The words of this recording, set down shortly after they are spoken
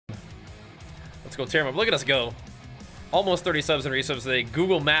Let's go tear him up. Look at us go. Almost 30 subs and resubs today.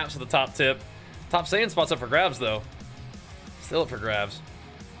 Google Maps with the top tip. Top Saiyan spot's up for grabs, though. Still up for grabs.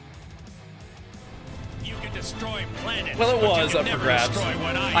 You can destroy planets, well, it was up for grabs.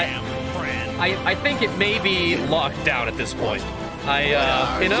 I think it may be locked down at this point.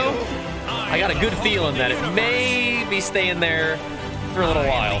 You know, I got a good feeling that it may be staying there for a little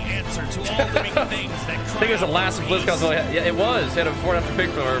while. I think it was the last BlizzCon. Yeah, it was. Had a before and after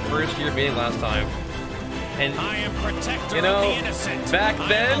pic for our first year meeting last time. And you know, back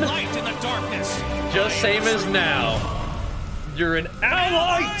then, just same as now, you're an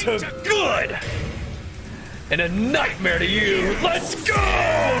ally to good and a nightmare to you. Let's go,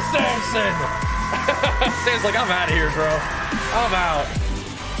 Samson! Sam's like, I'm out of here, bro. I'm out.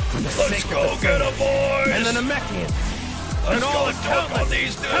 Let's go get a boy. And then a Namekian. And all the countless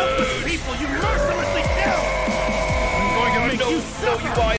these dudes. People you mercilessly kill. I'm going to make you suffer.